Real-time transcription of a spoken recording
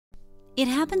It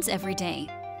happens every day.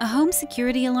 A home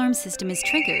security alarm system is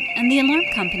triggered and the alarm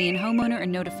company and homeowner are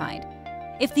notified.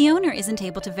 If the owner isn't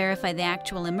able to verify the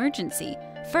actual emergency,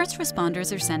 first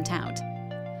responders are sent out.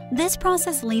 This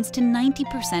process leads to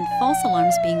 90% false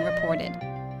alarms being reported.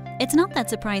 It's not that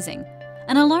surprising.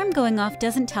 An alarm going off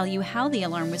doesn't tell you how the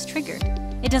alarm was triggered.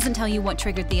 It doesn't tell you what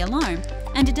triggered the alarm,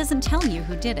 and it doesn't tell you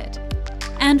who did it.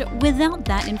 And without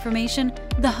that information,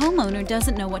 the homeowner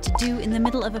doesn't know what to do in the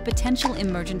middle of a potential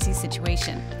emergency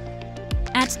situation.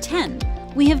 At 10,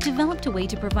 we have developed a way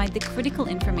to provide the critical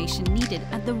information needed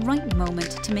at the right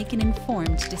moment to make an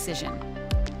informed decision.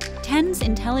 10's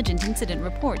intelligent incident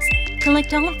reports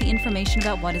collect all of the information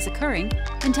about what is occurring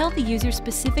and tell the user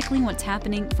specifically what's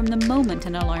happening from the moment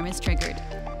an alarm is triggered.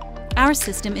 Our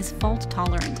system is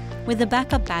fault-tolerant, with a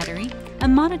backup battery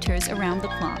and monitors around the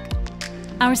clock.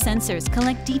 Our sensors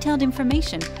collect detailed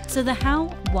information so the how,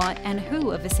 what, and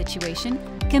who of a situation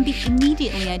can be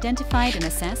immediately identified and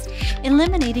assessed,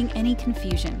 eliminating any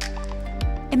confusion.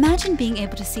 Imagine being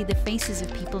able to see the faces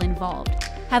of people involved,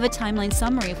 have a timeline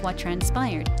summary of what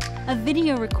transpired, a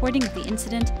video recording of the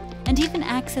incident, and even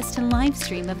access to live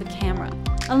stream of a camera,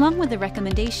 along with a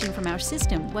recommendation from our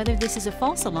system whether this is a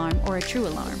false alarm or a true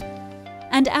alarm.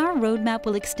 And our roadmap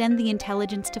will extend the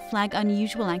intelligence to flag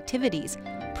unusual activities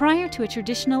prior to a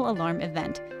traditional alarm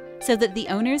event, so that the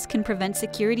owners can prevent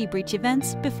security breach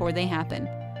events before they happen.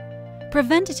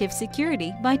 Preventative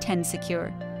security by 10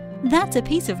 Secure. That's a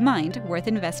peace of mind worth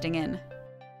investing in.